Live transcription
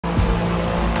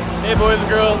Hey boys and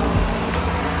girls,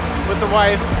 with the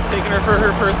wife, taking her for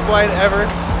her first flight ever.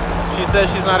 She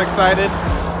says she's not excited.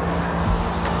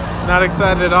 Not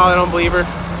excited at all, I don't believe her.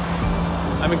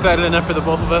 I'm excited enough for the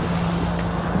both of us.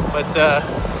 But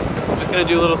I'm just gonna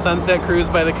do a little sunset cruise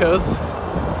by the coast.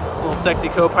 A little sexy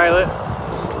co-pilot.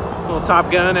 A little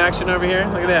Top Gun action over here.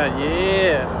 Look at that,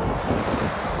 yeah.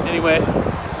 Anyway,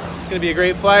 it's gonna be a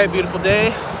great flight, beautiful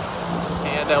day.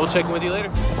 And we'll check in with you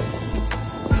later.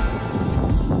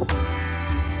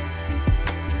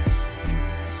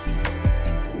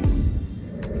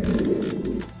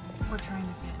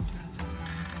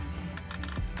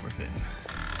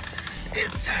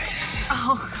 It's tight.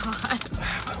 Oh God.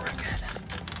 But we're good.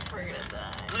 We're gonna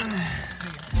die.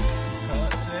 Call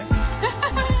it today. And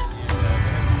go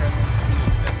ahead and press to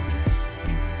accept.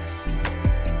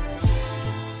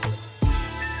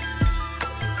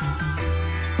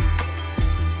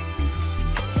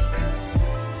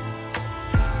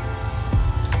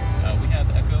 We have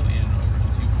Echo and over to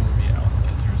 24 via Alpha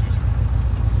 000.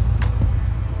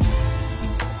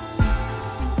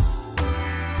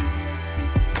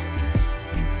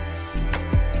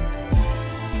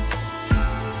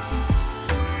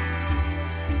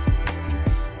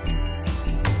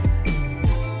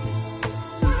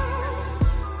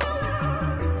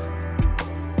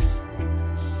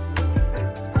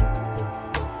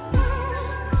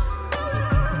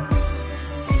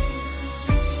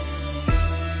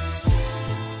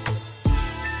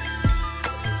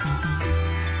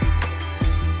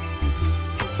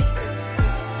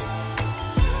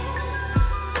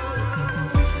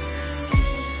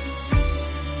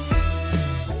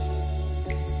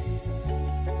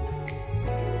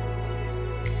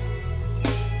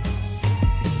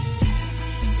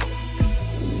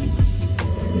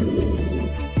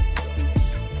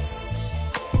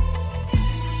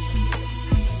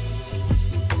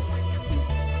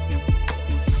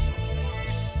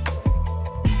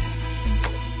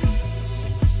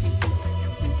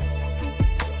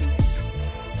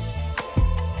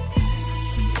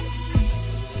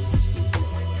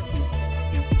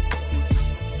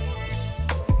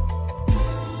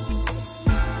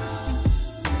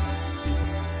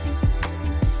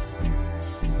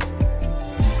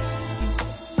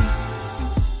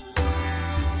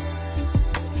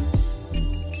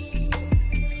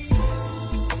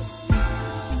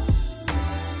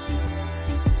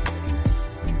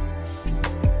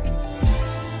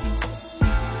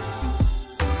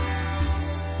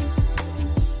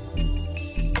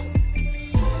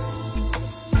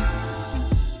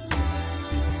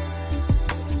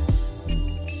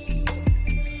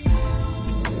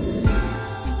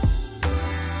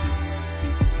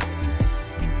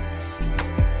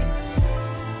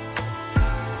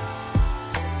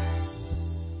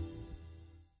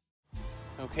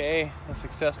 Okay, a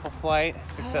successful flight,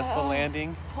 successful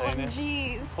landing. Pulling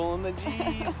G's. Pulling the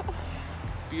G's.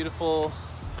 Beautiful,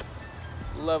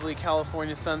 lovely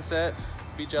California sunset.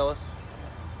 Be jealous.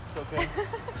 It's okay.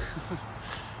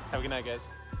 Have a good night, guys.